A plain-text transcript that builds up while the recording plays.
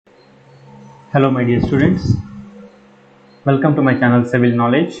Hello my dear students, welcome to my channel Civil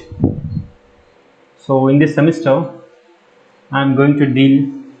Knowledge. So in this semester I am going to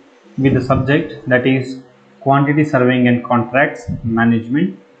deal with the subject that is quantity surveying and contracts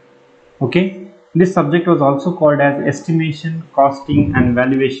management. Okay, this subject was also called as estimation, costing and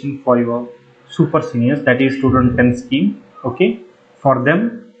valuation for your super seniors, that is 2010 scheme. Okay, for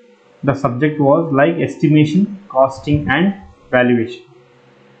them the subject was like estimation, costing and valuation.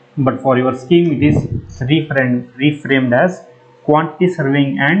 But for your scheme it is reframed as quantity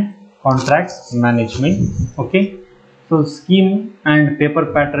surveying and contracts management. Okay, so scheme and paper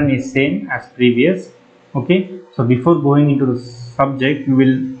pattern is same as previous. Okay, so before going into the subject we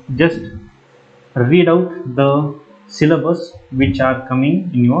will just read out the syllabus which are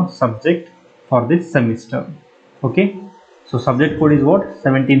coming in your subject for this semester. Okay, so subject code is what?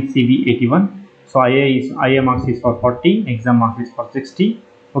 17CV81. So IA marks is for 40, exam marks is for 60.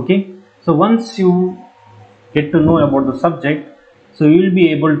 Okay, so once you get to know about the subject, so you will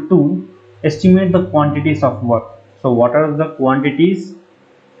be able to estimate the quantities of work. So what are the quantities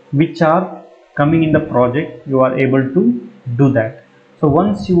which are coming in the project, you are able to do that. So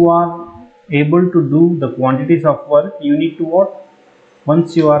once you are able to do the quantities of work, you need to what?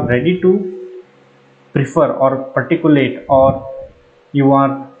 Once you are ready to prefer or particulate, or you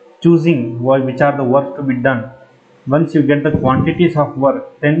are choosing which are the work to be done, once you get the quantities of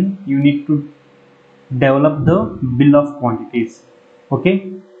work, then you need to develop the bill of quantities.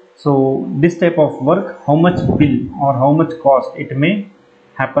 Okay, so this type of work, how much bill or how much cost it may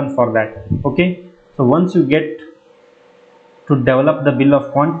happen for that. Okay, so once you get to develop the bill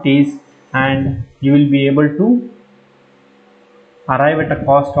of quantities, and you will be able to arrive at a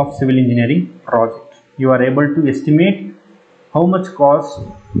cost of civil engineering project. You are able to estimate how much cost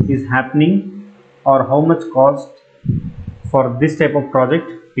is happening or how much cost for this type of project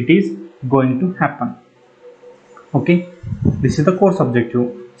it is going to happen. Okay, this is the core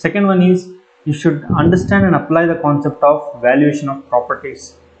objective. Second one is you should understand and apply the concept of valuation of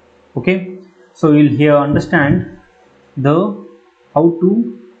properties. Okay, so you'll here understand the how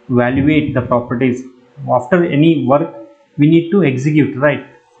to evaluate the properties. After any work we need to execute, right?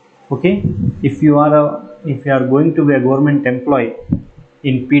 Okay, if you are going to be a government employee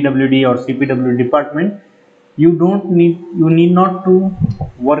in PWD or CPW department, you need not to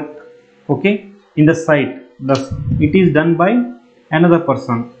work, okay, in the site. It is done by another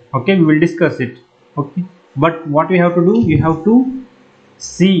person. Okay, we will discuss it. Okay, but what you have to do, you have to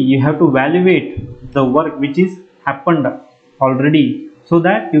see, you have to evaluate the work which is happened already, so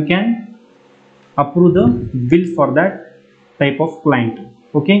that you can approve the bill for that type of client.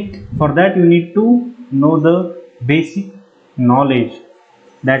 Okay, for that you need to know the basic knowledge,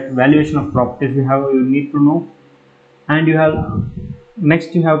 that valuation of properties you need to know. And you have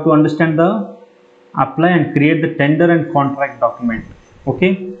next you have to understand the apply and create the tender and contract document.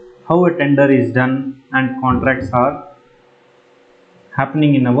 Okay, how a tender is done and contracts are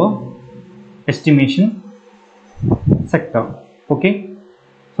happening in our estimation sector. Okay,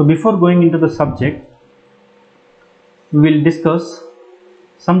 so before going into the subject, we will discuss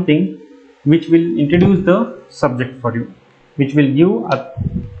something which will introduce the subject for you, which will give a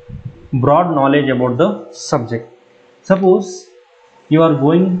broad knowledge about the subject. Suppose you are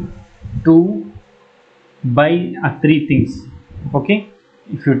going to buy three things. Okay,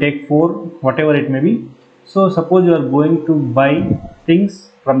 if you take four, whatever it may be. So suppose you are going to buy things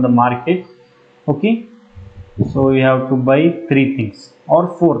from the market. Okay, so you have to buy three things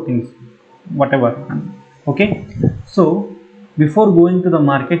or four things, whatever. Okay, so before going to the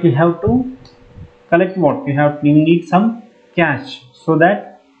market you have to collect what? You need some cash, so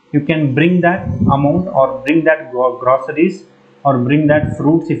that you can bring that amount or bring that groceries or bring that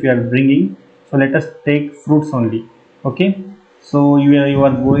fruits if you are bringing. So let us take fruits only. Okay, so you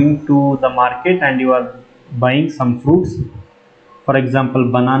are going to the market and you are buying some fruits, for example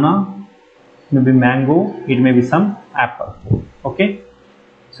banana, maybe mango, it may be some apple. Okay,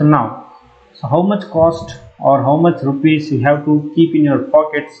 so now, so how much cost or how much rupees you have to keep in your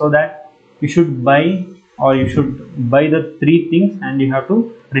pocket, so that you should buy the three things and you have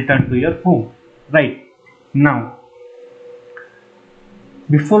to return to your home, right? Now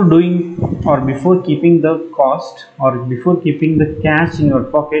before doing or before keeping the cost or before keeping the cash in your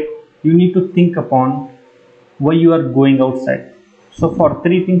pocket, you need to think upon why you are going outside. So for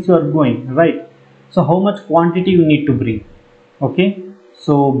three things you are going, right? So how much quantity you need to bring? Okay,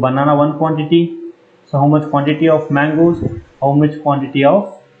 so banana one quantity, so how much quantity of mangoes, how much quantity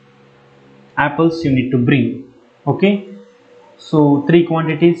of apples you need to bring? Okay, so three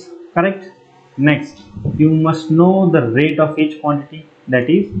quantities, correct? Next, you must know the rate of each quantity, that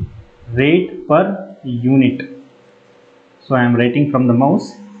is rate per unit. So I am writing from the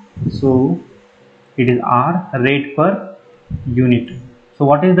mouse. So it is R, rate per unit. So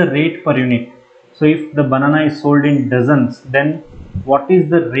what is the rate per unit? So if the banana is sold in dozens, then what is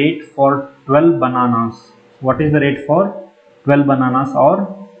the rate for 12 bananas? What is the rate for 12 bananas,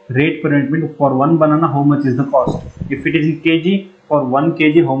 or rate per unit? For one banana, how much is the cost? If it is in kg, for 1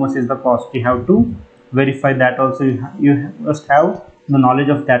 kg, how much is the cost? You have to verify that also. You must have the knowledge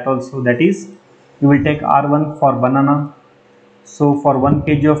of that also. That is, you will take R1 for banana. So for 1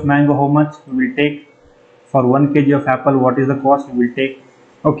 kg of mango, how much we will take? For 1 kg of apple, what is the cost we will take?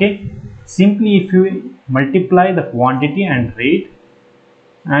 Okay, simply if you multiply the quantity and rate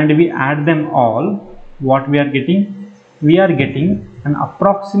and we add them all, what we are getting? We are getting an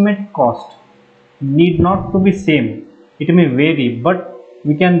approximate cost. Need not to be same, it may vary, but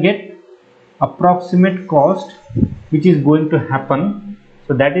we can get approximate cost which is going to happen.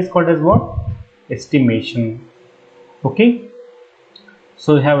 So that is called as what? Estimation. Okay,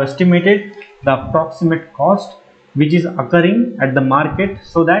 so we have estimated the approximate cost which is occurring at the market,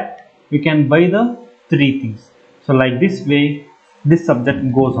 so that we can buy the 3 things. So like this way this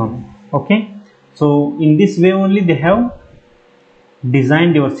subject goes on. Okay, so in this way only they have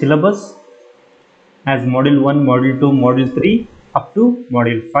designed your syllabus as module 1, module 2, module 3 up to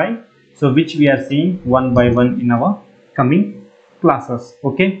module 5. So which we are seeing one by one in our coming classes.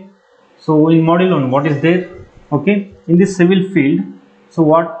 Okay, so in module 1 what is there? Okay, in this civil field, so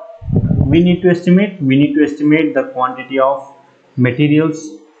what we need to estimate? We need to estimate the quantity of materials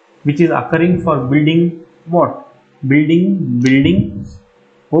which is occurring for building what? Buildings.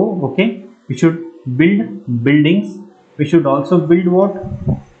 Oh, okay, we should build buildings. We should also build what?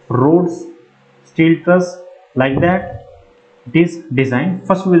 Roads, steel truss, like that it is designed.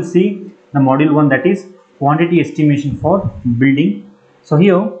 First we will see the module 1, that is quantity estimation for building. So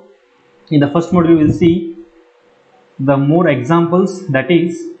here in the first module we will see the more examples, that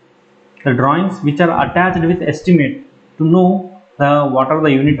is the drawings which are attached with estimate, to know what are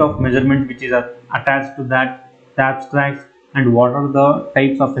the unit of measurement which is attached to that, the abstracts, and what are the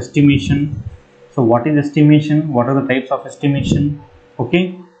types of estimation. So what is estimation? What are the types of estimation?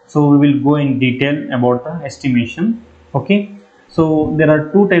 Okay, so we will go in detail about the estimation. Okay, so there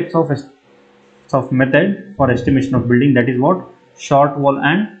are 2 types of method for estimation of building, that is what? Short wall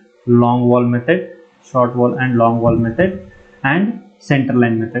and long wall method. Short wall and long wall method, and center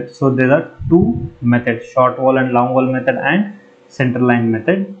line method. So there are 2 methods, short wall and long wall method and center line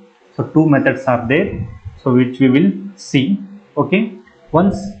method. So 2 methods are there, so which we will see. Okay,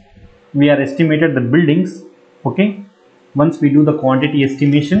 once we are estimated the buildings, okay, once we do the quantity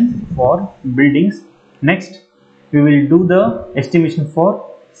estimation for buildings, next we will do the estimation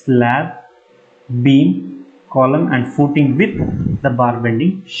for slab, beam, column and footing with the bar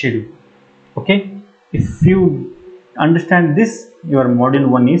bending schedule. Okay, if you understand this, your module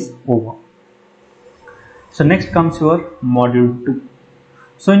 1 is over. So next comes your module 2.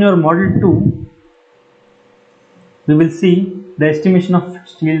 So in your module 2 we will see the estimation of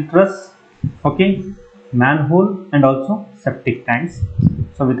steel truss, okay, manhole and also septic tanks.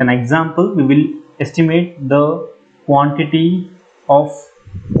 So with an example we will estimate the quantity of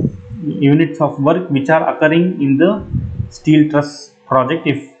units of work which are occurring in the steel truss project.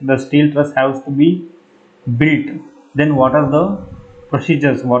 If the steel truss has to be built, then what are the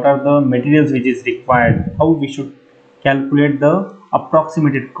procedures, what are the materials which is required, how we should calculate the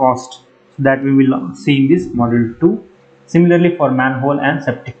approximated cost. So that we will see in this module 2. Similarly for manhole and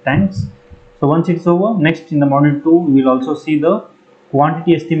septic tanks. So once it's over, next in the module 2 we will also see the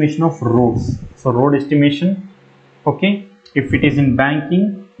quantity estimation of roads. So road estimation, okay, if it is in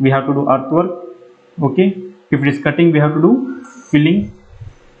banking we have to do earthwork, okay, if it is cutting we have to do filling.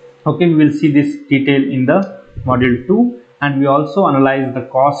 Okay, we will see this detail in the module 2, and we also analyze the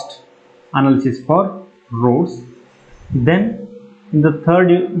cost analysis for roads. Then in the third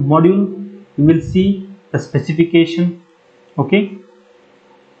module we will see the specification. Okay,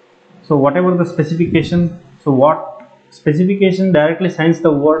 so whatever the specification, so what specification directly signs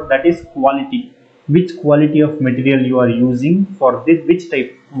the word, that is quality, which quality of material you are using for this, which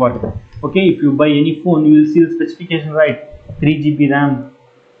type work. Okay, if you buy any phone you will see the specification, right? 3 GB RAM,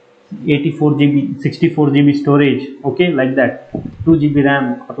 84 GB, 64 GB storage, okay, like that, 2 GB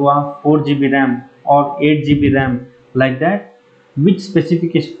RAM or 4 GB RAM or 8 GB RAM, like that. Which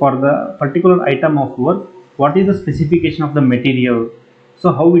specification for the particular item of work, what is the specification of the material,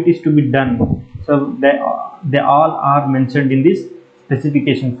 so how it is to be done. So they all are mentioned in this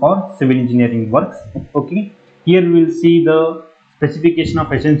specification for civil engineering works. Okay, here we will see the specification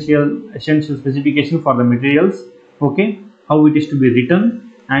of essential specification for the materials, okay, how it is to be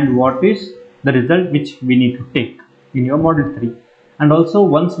written, and what is the result which we need to take in your module 3. And also,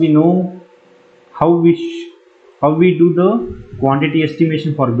 once we know how we do the quantity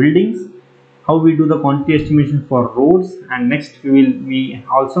estimation for buildings, how we do the quantity estimation for roads, and next we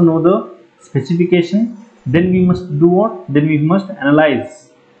also know the specification, then we must do what? Then we must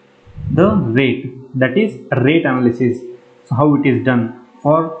analyze the rate, that is rate analysis. So how it is done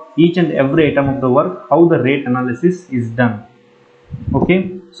for each and every item of the work, how the rate analysis is done.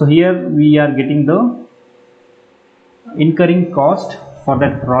 Okay, so here we are getting the incurring cost for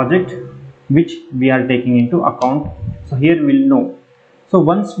that project which we are taking into account. So here we'll know. So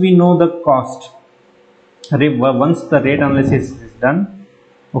once we know the cost, once the rate analysis is done,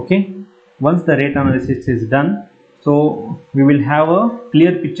 okay, once the rate analysis is done, so we will have a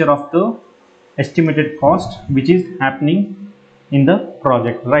clear picture of the estimated cost which is happening in the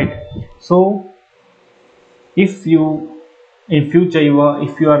project, right? So if you in future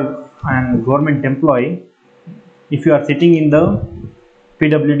if you are a government employee, if you are sitting in the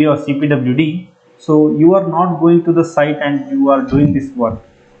PWD or CPWD, so you are not going to the site and you are doing this work.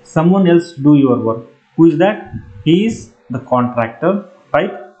 Someone else do your work. Who is that? He is the contractor,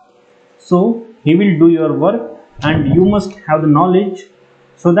 right? So he will do your work and you must have the knowledge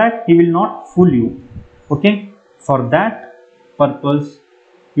so that he will not fool you. Okay, for that purpose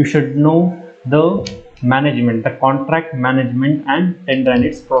you should know the management, the contract management and tender and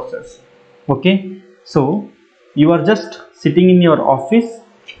its process. Okay, so you are just sitting in your office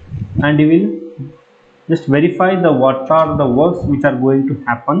and you will just verify the what are the works which are going to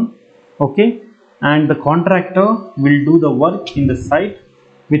happen. Okay, and the contractor will do the work in the site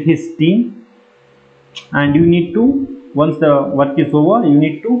with his team, and you need to, once the work is over, you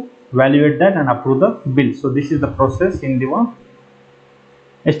need to evaluate that and approve the bill. So this is the process in the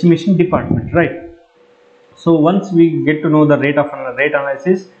estimation department, right? So once we get to know the rate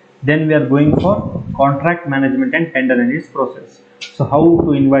analysis, then we are going for contract management and tender and its process. So how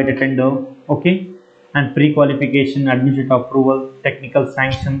to invite a tender, okay, and pre-qualification, administrative approval, technical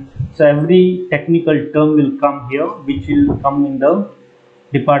sanction. So every technical term will come here which will come in the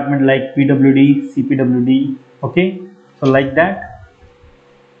department like PWD, CPWD. Okay, so like that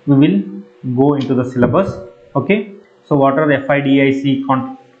we will go into the syllabus. Okay, so what are the FIDIC,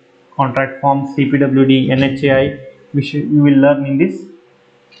 contract forms, CPWD, NHAI, we will learn in this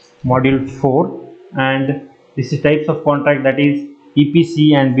module 4. And this is types of contract, that is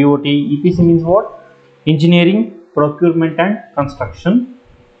EPC and BOT. EPC means what? Engineering, procurement and construction.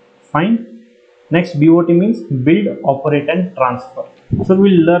 Fine. Next, BOT means build, operate and transfer. So we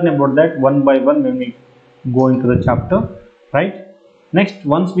will learn about that one by one when we go into the chapter, right? Next,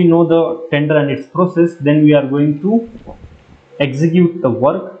 once we know the tender and its process, then we are going to execute the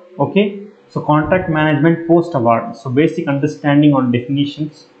work. Okay, so contract management post award, so basic understanding on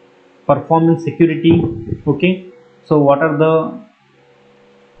definitions, performance security. Okay, so what are the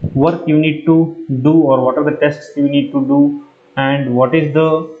work you need to do, or what are the tests you need to do, and what is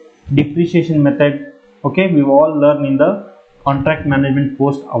the depreciation method. Okay, we all learn in the contract management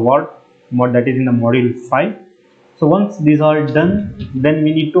post award that is in the module 5. So once these are done, then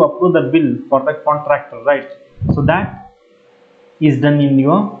we need to approve the bill for the contractor, right? So that is done in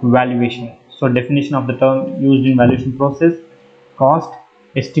your valuation. So definition of the term used in valuation process: cost,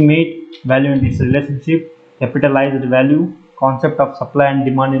 estimate, value and its relationship, capitalized value, concept of supply and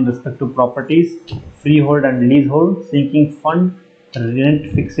demand in respect to properties, freehold and leasehold, sinking fund,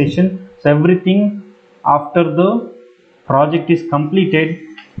 rent fixation. So everything after the project is completed,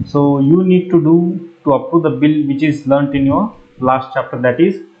 so you need to do to approve the bill which is learnt in your last chapter, that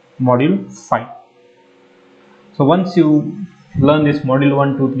is module 5. So once you learn this module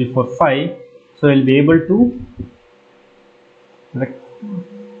 1, 2, 3, 4, 5, so you will be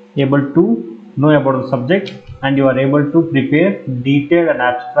able to know about the subject, and you are able to prepare detailed and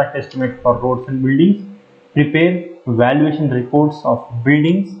abstract estimate for roads and buildings, prepare valuation reports of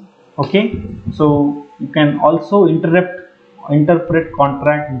buildings. Okay, so you can also interpret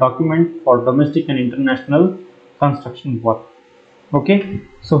contract document for domestic and international construction work. Okay,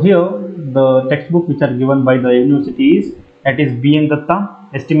 so here the textbook which are given by the university is, that is B.N. Datta,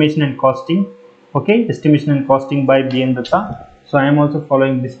 Estimation and Costing. Okay, Estimation and Costing by B.N. Datta. So I am also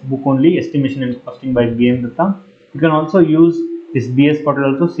following this book only, Estimation and Costing by B.N. Datta. You can also use this BS portal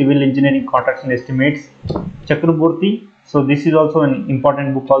also, Civil Engineering Contracts and Estimates, Chakraborty. So this is also an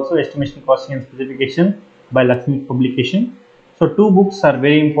important book also, Estimation, Costing and Specification by Lakshmi Publication. So two books are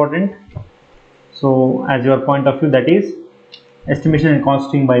very important. So as your point of view, that is Estimation and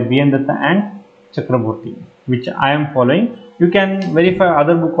Costing by B.N. Datta and Chakraborty, which I am following. You can verify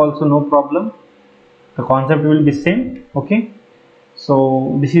other book also, no problem. The concept will be same. Okay,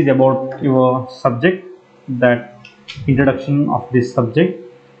 So this is about your subject, that introduction of this subject.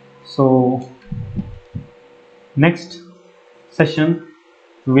 So next session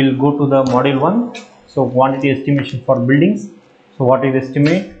we will go to the module 1. So quantity estimation for buildings. So what is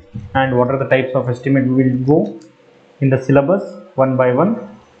estimate and what are the types of estimate, we will go in the syllabus one by one.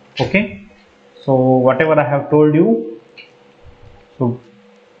 Okay, so whatever I have told you, so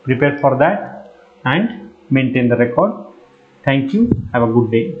prepare for that and maintain the record. Thank you. Have a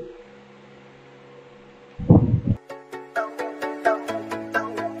good day.